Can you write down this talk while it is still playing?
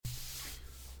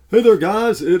Hey there,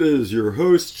 guys. It is your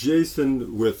host,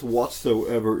 Jason, with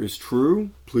Whatsoever is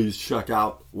True. Please check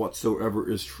out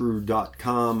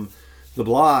whatsoeveриstrue.com, the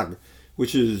blog,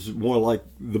 which is more like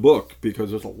the book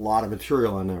because there's a lot of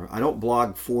material on there. I don't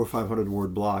blog 400 or 500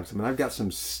 word blogs. I mean, I've got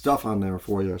some stuff on there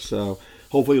for you. So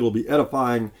hopefully it'll be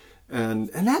edifying. And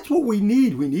that's what we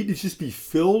need. We need to just be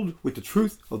filled with the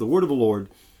truth of the word of the Lord.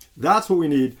 That's what we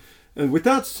need. And with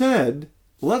that said,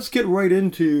 let's get right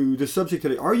into the subject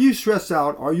today. Are you stressed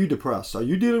out? Are you depressed? Are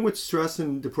you dealing with stress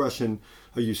and depression?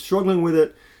 Are you struggling with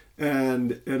it?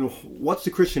 And what's the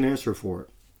Christian answer for it?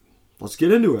 Let's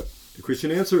get into it. The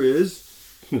Christian answer is,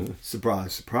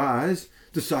 surprise, surprise,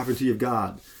 the sovereignty of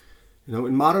God. You know,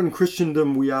 in modern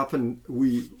Christendom, we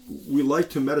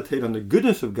like to meditate on the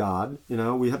goodness of God. You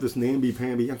know, we have this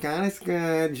namby-pamby, God is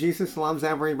good, Jesus loves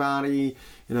everybody.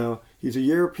 You know, he's a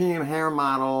European hair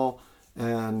model.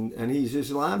 And he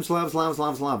just loves.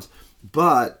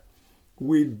 But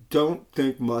we don't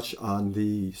think much on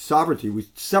the sovereignty. We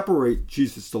separate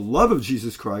Jesus, the love of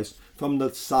Jesus Christ, from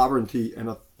the sovereignty and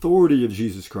authority of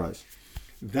Jesus Christ.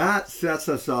 That sets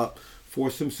us up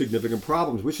for some significant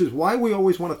problems, which is why we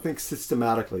always want to think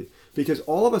systematically, because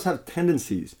all of us have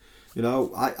tendencies. You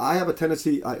know, I have a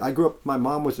tendency. I grew up, my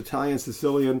mom was Italian,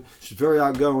 Sicilian. She's very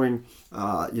outgoing,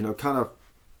 kind of.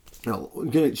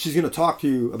 She's going to talk to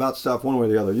you about stuff one way or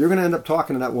the other. You're going to end up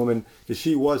talking to that woman because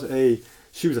she was a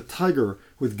tiger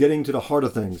with getting to the heart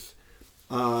of things.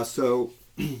 So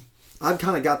I've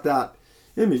kind of got that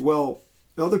in me. Well,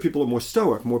 other people are more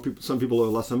stoic. Some people are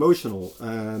less emotional,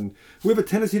 and we have a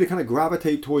tendency to kind of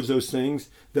gravitate towards those things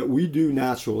that we do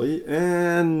naturally,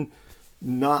 and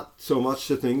not so much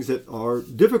the things that are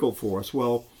difficult for us.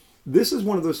 Well, this is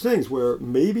one of those things where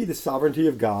maybe the sovereignty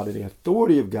of God and the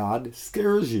authority of God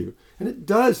scares you. And it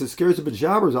does. It scares the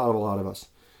bejabbers out of a lot of us.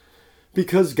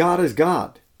 Because God is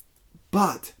God.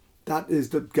 But that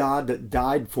is the God that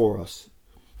died for us.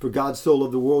 For God so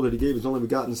loved the world that he gave his only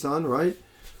begotten Son, right?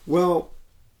 Well,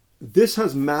 this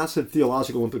has massive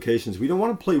theological implications. We don't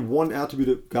want to play one attribute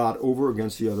of God over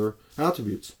against the other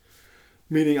attributes.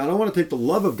 Meaning, I don't want to take the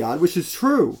love of God, which is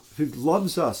true. He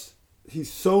loves us. He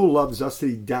so loves us that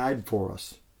he died for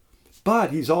us.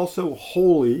 But he's also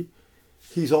holy.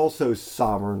 He's also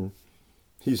sovereign.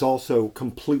 He's also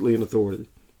completely in authority.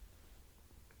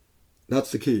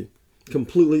 That's the key.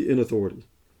 Completely in authority.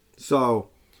 So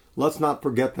let's not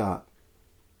forget that.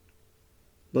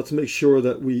 Let's make sure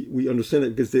that we understand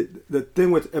it, because the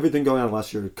thing with everything going on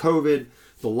last year, COVID,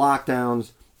 the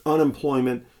lockdowns,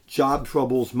 unemployment, job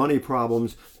troubles, money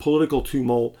problems, political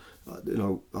tumult,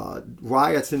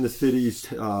 riots in the cities,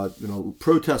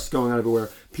 protests going on everywhere,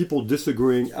 people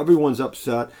disagreeing, everyone's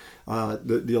upset.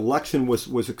 The election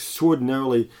was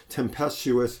extraordinarily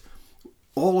tempestuous.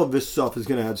 All of this stuff is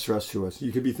going to add stress to us.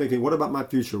 You could be thinking, what about my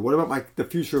future? What about the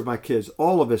future of my kids?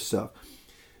 All of this stuff.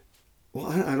 Well,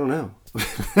 I don't know.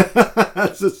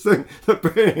 That's the thing. The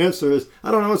brain answer is,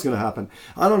 I don't know what's going to happen.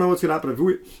 I don't know what's going to happen. If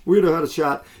we would have had a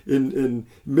chat in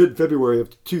mid-February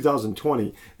of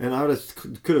 2020, and I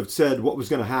could have said what was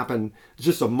going to happen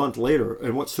just a month later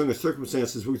and what sort of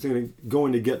circumstances we were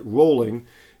going to get rolling,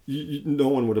 no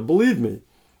one would have believed me.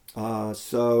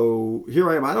 So here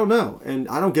I am. I don't know. And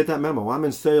I don't get that memo. I'm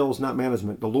in sales, not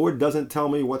management. The Lord doesn't tell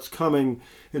me what's coming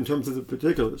in terms of the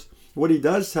particulars. What he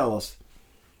does tell us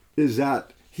is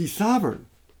that he's sovereign.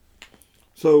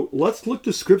 So let's look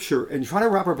to Scripture and try to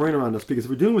wrap our brain around this, because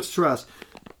if we're dealing with stress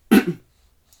and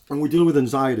we're dealing with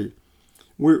anxiety,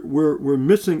 we're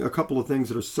missing a couple of things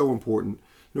that are so important.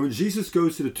 You know, when Jesus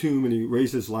goes to the tomb and he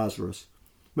raises Lazarus,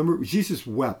 remember, Jesus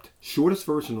wept. Shortest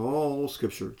verse in all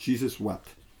Scripture. Jesus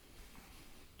wept.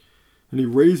 And he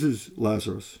raises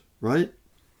Lazarus, right?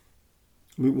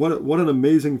 I mean, what an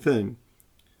amazing thing.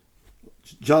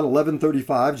 John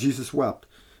 11:35, Jesus wept.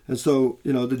 And so,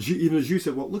 even the Jews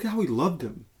said, well, look how he loved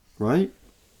him, right?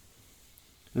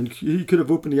 And he could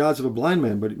have opened the eyes of a blind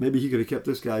man, but maybe he could have kept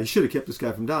this guy. He should have kept this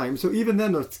guy from dying. So even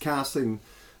then, it's casting,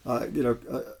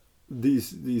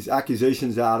 these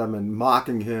accusations at him and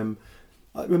mocking him.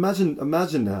 Imagine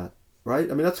that,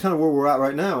 right? I mean, that's kind of where we're at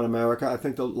right now in America. I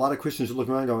think a lot of Christians are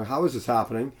looking around going, how is this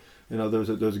happening? You know,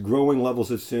 there's growing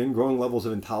levels of sin, growing levels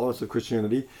of intolerance of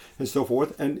Christianity, and so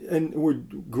forth. And we're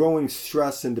growing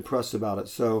stressed and depressed about it.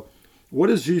 So what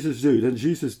does Jesus do? Then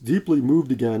Jesus, deeply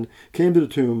moved again, came to the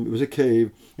tomb. It was a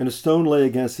cave, and a stone lay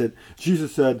against it.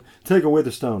 Jesus said, take away the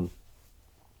stone.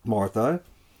 Martha,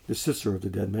 the sister of the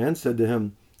dead man, said to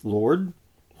him, Lord,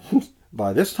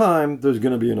 by this time there's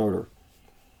going to be an odor.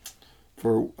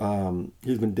 For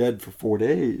he's been dead for 4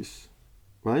 days,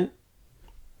 right?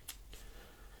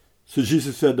 So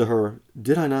Jesus said to her,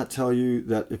 did I not tell you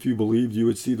that if you believed, you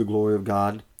would see the glory of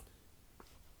God?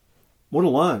 What a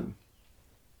line.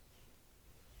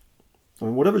 I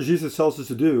mean, whatever Jesus tells us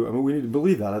to do, I mean, we need to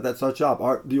believe that. That's our job.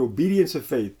 The obedience of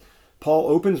faith. Paul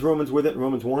opens Romans with it in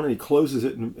Romans 1, and he closes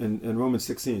it in Romans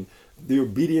 16. The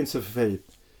obedience of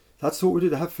faith. That's what we do,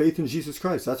 to have faith in Jesus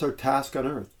Christ. That's our task on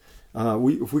earth.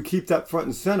 If we keep that front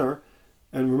and center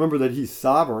and remember that he's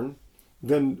sovereign,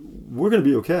 then we're going to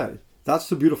be okay. That's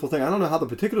the beautiful thing. I don't know how the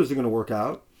particulars are going to work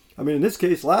out. I mean, in this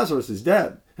case, Lazarus is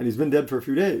dead, and he's been dead for a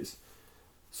few days.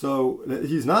 So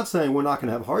he's not saying we're not going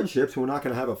to have hardships, we're not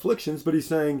going to have afflictions, but he's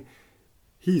saying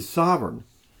he's sovereign.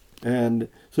 And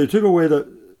so he took away the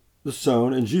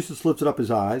stone, and Jesus lifted up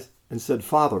his eyes and said,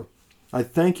 Father, I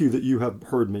thank you that you have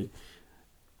heard me.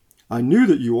 I knew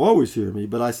that you always hear me,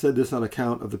 but I said this on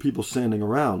account of the people standing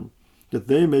around, that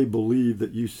they may believe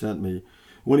that you sent me.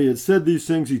 When he had said these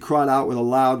things, he cried out with a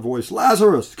loud voice,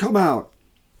 Lazarus, come out.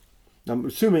 I'm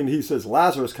assuming he says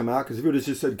Lazarus come out, because if he would have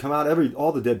just said come out,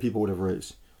 all the dead people would have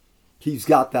raised. He's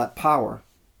got that power.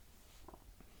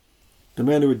 The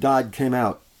man who had died came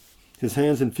out, his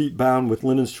hands and feet bound with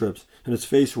linen strips, and his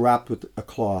face wrapped with a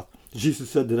cloth. Jesus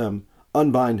said to them,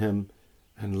 unbind him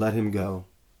and let him go.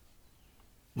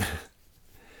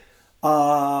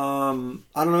 I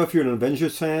don't know if you're an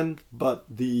Avengers fan, but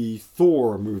the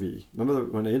Thor movie, remember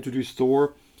when they introduced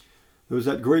Thor? There was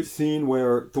that great scene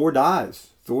where Thor dies.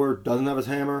 Thor doesn't have his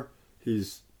hammer. He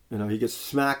gets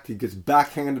smacked. He gets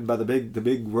backhanded by the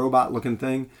big robot looking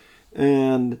thing.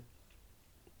 And,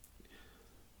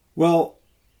 well,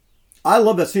 I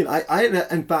love that scene. I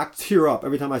in fact tear up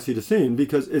every time I see the scene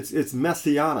because it's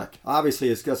messianic. Obviously,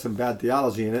 it's got some bad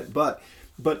theology in it, but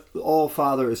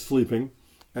All-Father is sleeping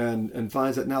and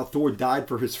finds that now Thor died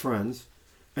for his friends,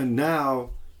 and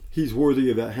now he's worthy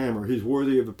of that hammer. He's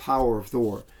worthy of the power of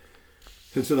Thor.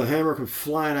 And so the hammer comes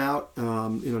flying out.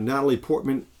 Natalie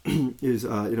Portman is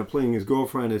playing his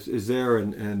girlfriend is there,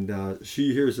 and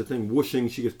she hears the thing whooshing.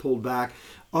 She gets pulled back.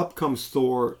 Up comes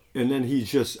Thor, and then he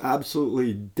just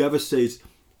absolutely devastates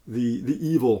the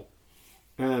evil,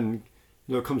 and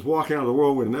comes walking out of the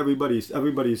whirlwind, and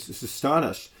everybody's just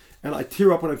astonished. And I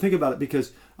tear up when I think about it,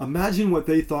 because imagine what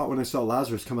they thought when they saw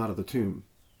Lazarus come out of the tomb.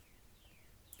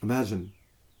 Imagine.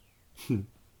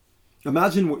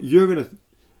 Imagine what you're going to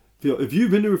feel. If you've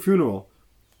been to a funeral,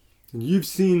 and you've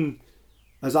seen,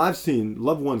 as I've seen,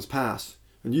 loved ones pass,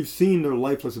 and you've seen their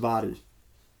lifeless body.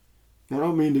 I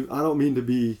don't mean to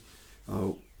be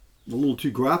a little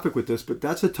too graphic with this, but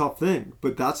that's a tough thing.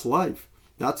 But that's life.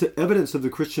 That's evidence of the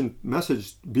Christian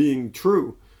message being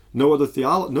true. No other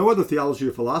theology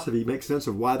or philosophy makes sense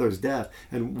of why there's death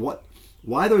and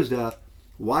why there's death,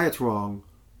 why it's wrong,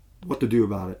 what to do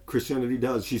about it. Christianity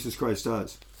does. Jesus Christ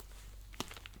does.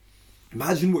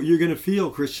 Imagine what you're going to feel,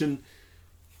 Christian,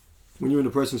 when you're in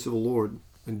the presence of the Lord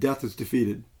and death is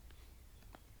defeated.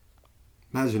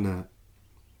 Imagine that.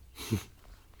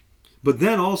 But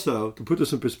then also, to put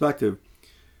this in perspective,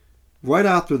 right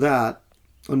after that,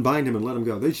 unbind him and let him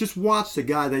go. They just watched a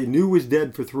guy they knew was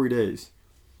dead for 3 days.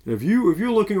 And if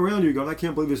you're looking around, you're going, I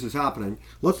can't believe this is happening.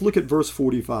 Let's look at verse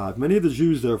 45. Many of the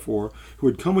Jews, therefore, who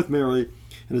had come with Mary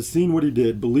and had seen what he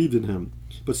did, believed in him.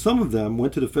 But some of them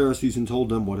went to the Pharisees and told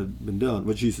them what had been done,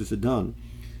 what Jesus had done.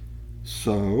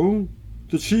 So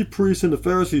the chief priests and the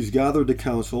Pharisees gathered the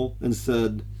council and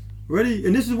said, ready?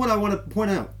 And this is what I want to point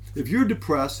out. If you're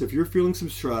depressed, if you're feeling some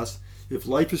stress, if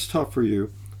life is tough for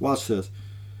you, watch this.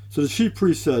 So the chief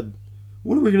priest said,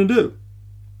 what are we going to do?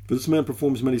 For this man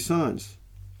performs many signs.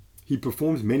 He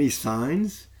performs many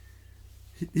signs?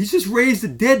 He's just raised a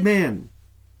dead man.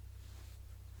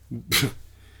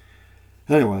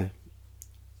 Anyway,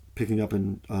 picking up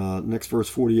in next verse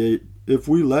 48. If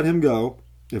we let him go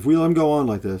on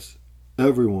like this,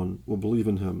 everyone will believe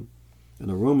in him, and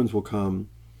the Romans will come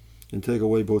and take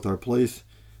away both our place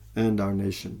and our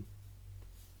nation.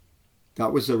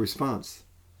 That was their response.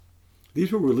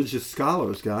 These were religious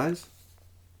scholars, guys.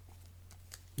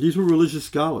 These were religious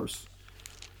scholars.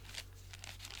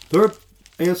 Their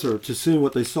answer to seeing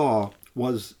what they saw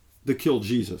was to kill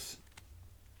Jesus.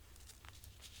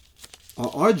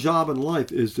 Our job in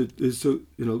life is to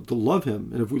love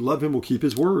him, and if we love him, we'll keep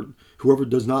his word. Whoever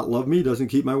does not love me doesn't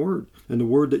keep my word, and the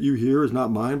word that you hear is not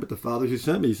mine, but the Father's who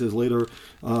sent me. He says later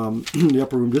in the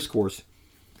Upper Room Discourse,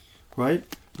 right?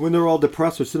 When they're all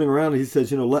depressed or sitting around, he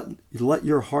says, let not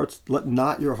your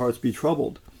hearts be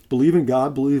troubled. Believe in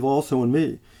God, believe also in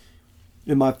me.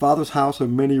 In my Father's house are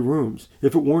many rooms.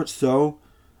 If it weren't so,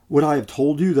 would I have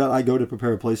told you that I go to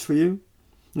prepare a place for you?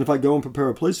 And if I go and prepare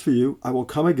a place for you, I will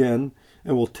come again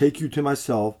and will take you to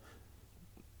myself,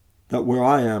 that where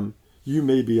I am, you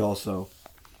may be also.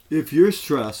 If you're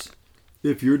stressed,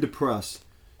 if you're depressed,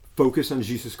 focus on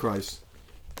Jesus Christ,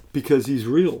 because he's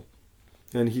real.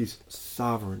 and he's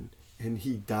sovereign, and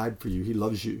he died for you. He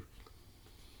loves you.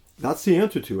 That's the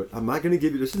answer to it. I'm not going to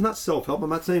give you, this is not self-help. I'm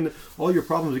not saying that all your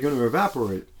problems are going to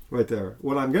evaporate right there.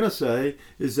 What I'm going to say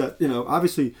is that,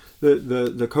 obviously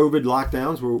the COVID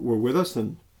lockdowns were with us,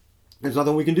 and there's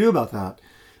nothing we can do about that.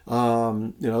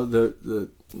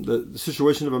 The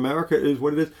situation of America is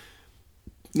what it is.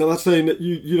 Now, that's saying that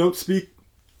you don't speak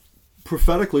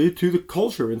prophetically to the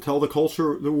culture and tell the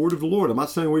culture the word of the Lord. I'm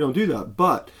not saying we don't do that,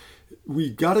 but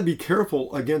we've got to be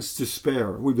careful against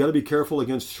despair. We've got to be careful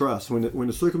against stress. When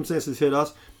the circumstances hit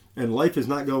us and life is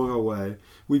not going our way,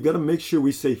 we've got to make sure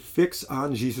we stay fixed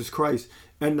on Jesus Christ.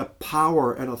 And the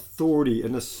power and authority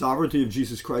and the sovereignty of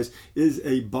Jesus Christ is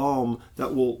a balm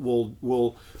that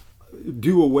will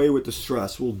do away with the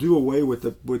stress, will do away with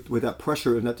that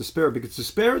pressure and that despair. Because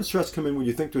despair and stress come in when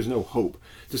you think there's no hope.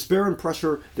 Despair and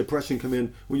pressure, depression come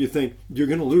in when you think you're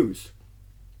going to lose.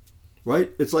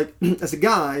 Right? It's like, as a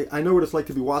guy, I know what it's like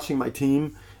to be watching my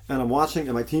team, and I'm watching,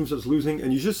 and my team starts losing,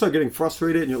 and you just start getting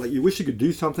frustrated, and you're like, you wish you could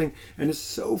do something, and it's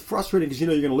so frustrating because you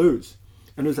know you're going to lose.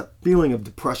 And there's that feeling of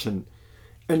depression.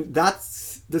 And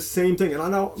that's the same thing. And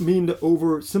I don't mean to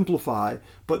oversimplify,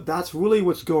 but that's really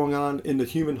what's going on in the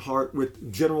human heart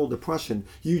with general depression.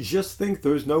 You just think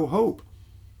there's no hope.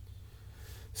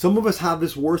 Some of us have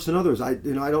this worse than others. I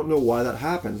don't know why that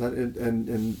happens,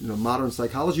 and modern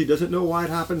psychology doesn't know why it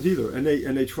happens either. And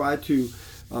they try to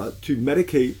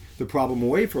medicate the problem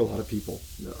away for a lot of people.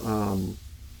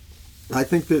 I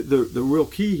think that the real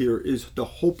key here is the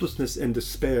hopelessness and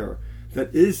despair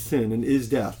that is sin and is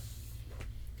death.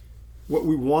 What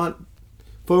we want,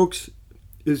 folks,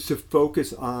 is to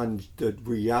focus on the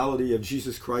reality of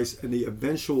Jesus Christ and the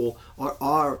eventual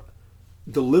our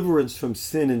deliverance from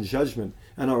sin and judgment,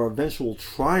 and our eventual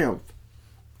triumph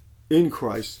in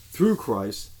Christ, through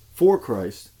Christ, for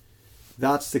Christ.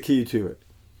 That's the key to it.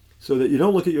 So that you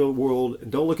don't look at your world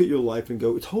and don't look at your life and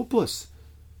go, it's hopeless.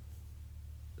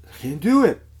 I can't do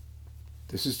it.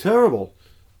 This is terrible.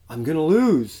 I'm going to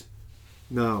lose.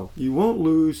 No, you won't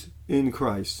lose in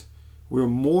Christ. We're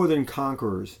more than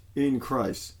conquerors in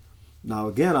Christ. Now,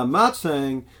 again, I'm not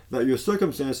saying that your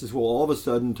circumstances will all of a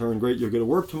sudden turn great. You're going to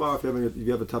work tomorrow if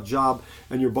you have a tough job,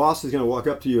 and your boss is going to walk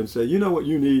up to you and say, you know what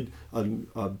you need?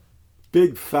 A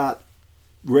big, fat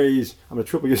raise. I'm going to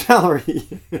triple your salary.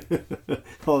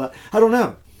 All that. I don't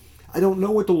know. I don't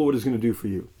know what the Lord is going to do for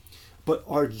you. But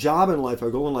our job in life, our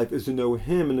goal in life, is to know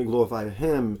Him and to glorify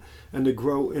Him and to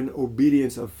grow in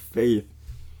obedience of faith.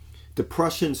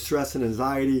 Depression, stress, and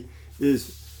anxiety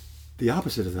is the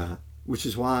opposite of that, which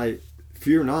is why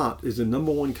fear not is the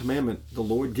number one commandment the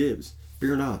Lord gives.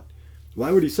 Fear not.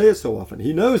 Why would He say it so often?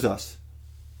 He knows us.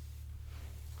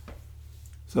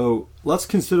 So let's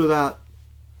consider that.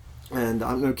 And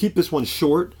I'm going to keep this one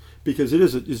short because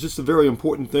it's just a very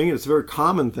important thing. And it's a very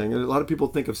common thing. And a lot of people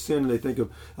think of sin and they think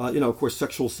of, of course,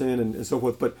 sexual sin and so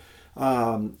forth. But,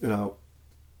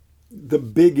 the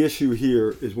big issue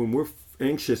here is when we're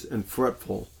anxious and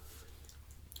fretful,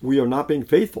 we are not being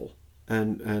faithful.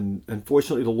 And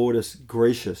fortunately, the Lord is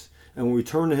gracious. And when we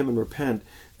turn to Him and repent,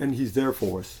 and He's there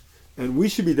for us. And we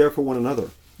should be there for one another.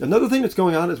 Another thing that's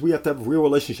going on is we have to have real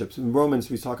relationships. In Romans,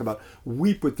 we talk about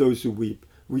weep with those who weep.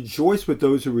 Rejoice with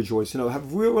those who rejoice.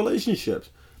 Have real relationships.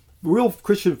 Real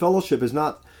Christian fellowship is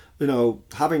not,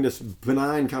 having this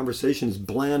benign conversations,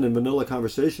 bland and vanilla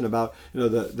conversation about,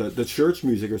 the church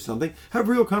music or something. Have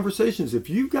real conversations. If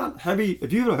you have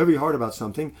a heavy heart about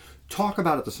something, talk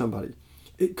about it to somebody.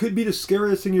 It could be the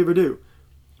scariest thing you ever do.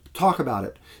 Talk about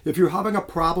it. If you're having a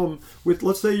problem with,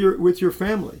 let's say you're with your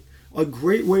family, a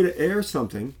great way to air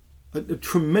something, a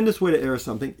tremendous way to air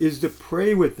something is to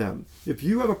pray with them. If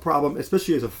you have a problem,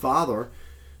 especially as a father,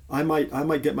 I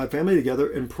might get my family together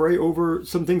and pray over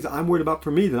some things that I'm worried about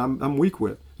for me that I'm weak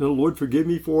with. Lord, forgive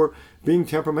me for being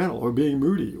temperamental or being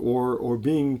moody or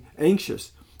being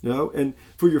anxious. And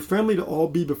for your family to all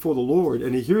be before the Lord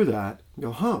and to hear that,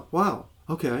 wow,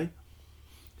 okay.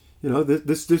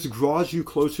 This draws you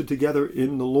closer together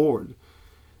in the Lord.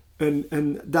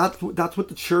 And that's what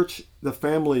the church, the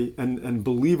family, and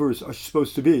believers are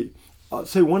supposed to be. I'll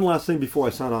say one last thing before I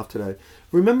sign off today.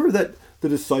 Remember that the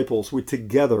disciples were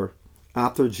together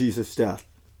after Jesus' death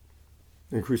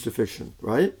and crucifixion,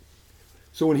 right?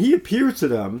 So when He appears to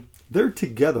them, they're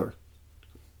together.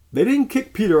 They didn't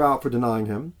kick Peter out for denying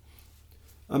Him.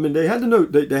 I mean, they had to know.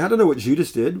 They had to know what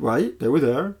Judas did, right? They were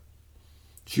there.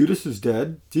 Judas is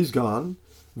dead. He's gone.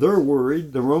 They're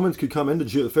worried. The Romans could come in.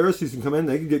 The Pharisees can come in.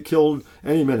 They could get killed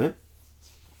any minute.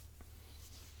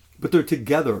 But they're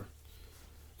together.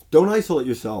 Don't isolate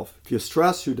yourself. If you're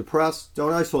stressed, you're depressed,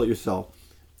 don't isolate yourself.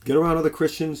 Get around other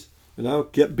Christians.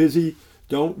 Get busy.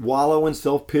 Don't wallow in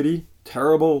self-pity.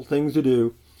 terrible things to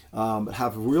do, but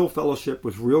have real fellowship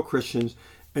with real Christians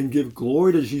and give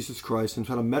glory to Jesus Christ and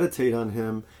try to meditate on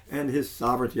him and his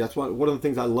sovereignty. That's one of the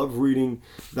things I love reading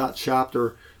that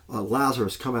chapter.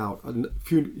 Lazarus come out a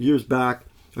few years back.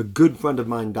 A good friend of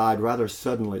mine died rather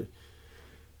suddenly.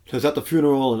 I was at the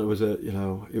funeral, and it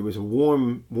was a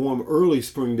warm early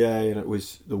spring day, and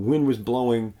the wind was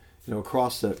blowing,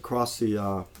 across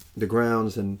the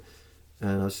grounds, and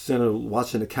I was sitting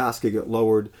watching the casket get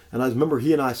lowered, and I remember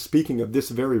he and I speaking of this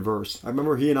very verse. I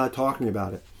remember he and I talking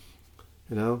about it.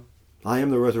 I am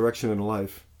the resurrection and the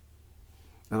life,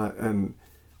 and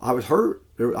I was hurt.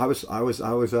 I was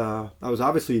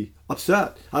obviously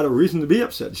upset. I had a reason to be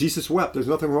upset. Jesus wept. There's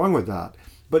nothing wrong with that.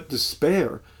 But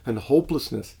despair and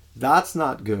hopelessness, that's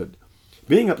not good.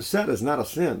 Being upset is not a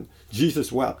sin. Jesus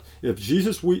wept.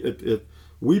 If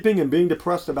weeping and being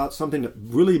depressed about something that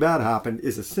really bad happened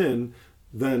is a sin,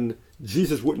 then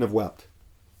Jesus wouldn't have wept.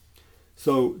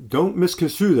 So don't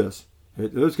misconstrue this.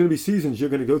 There's going to be seasons you're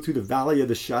going to go through the valley of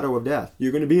the shadow of death.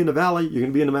 You're going to be in the valley. You're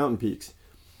going to be in the mountain peaks.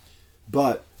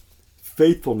 But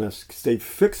faithfulness, stay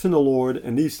fixed in the Lord,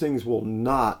 and these things will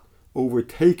not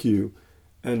overtake you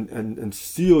and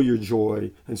steal your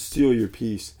joy and steal your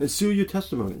peace and steal your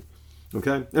testimony.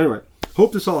 Okay? Anyway,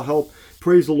 hope this all helped.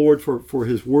 Praise the Lord for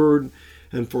his word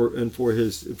and for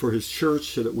his church,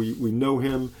 so that we know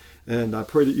him. And I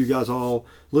pray that you guys all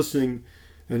listening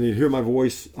and you hear my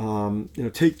voice,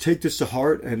 take this to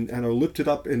heart and are lifted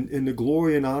up in the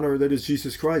glory and honor that is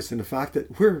Jesus Christ, and the fact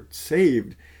that we're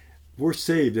saved. We're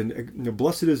saved, and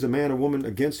blessed is the man or woman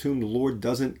against whom the Lord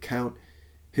doesn't count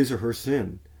his or her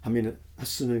sin. I mean,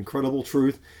 that's an incredible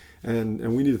truth, and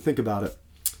we need to think about it.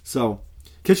 So,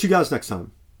 catch you guys next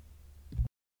time.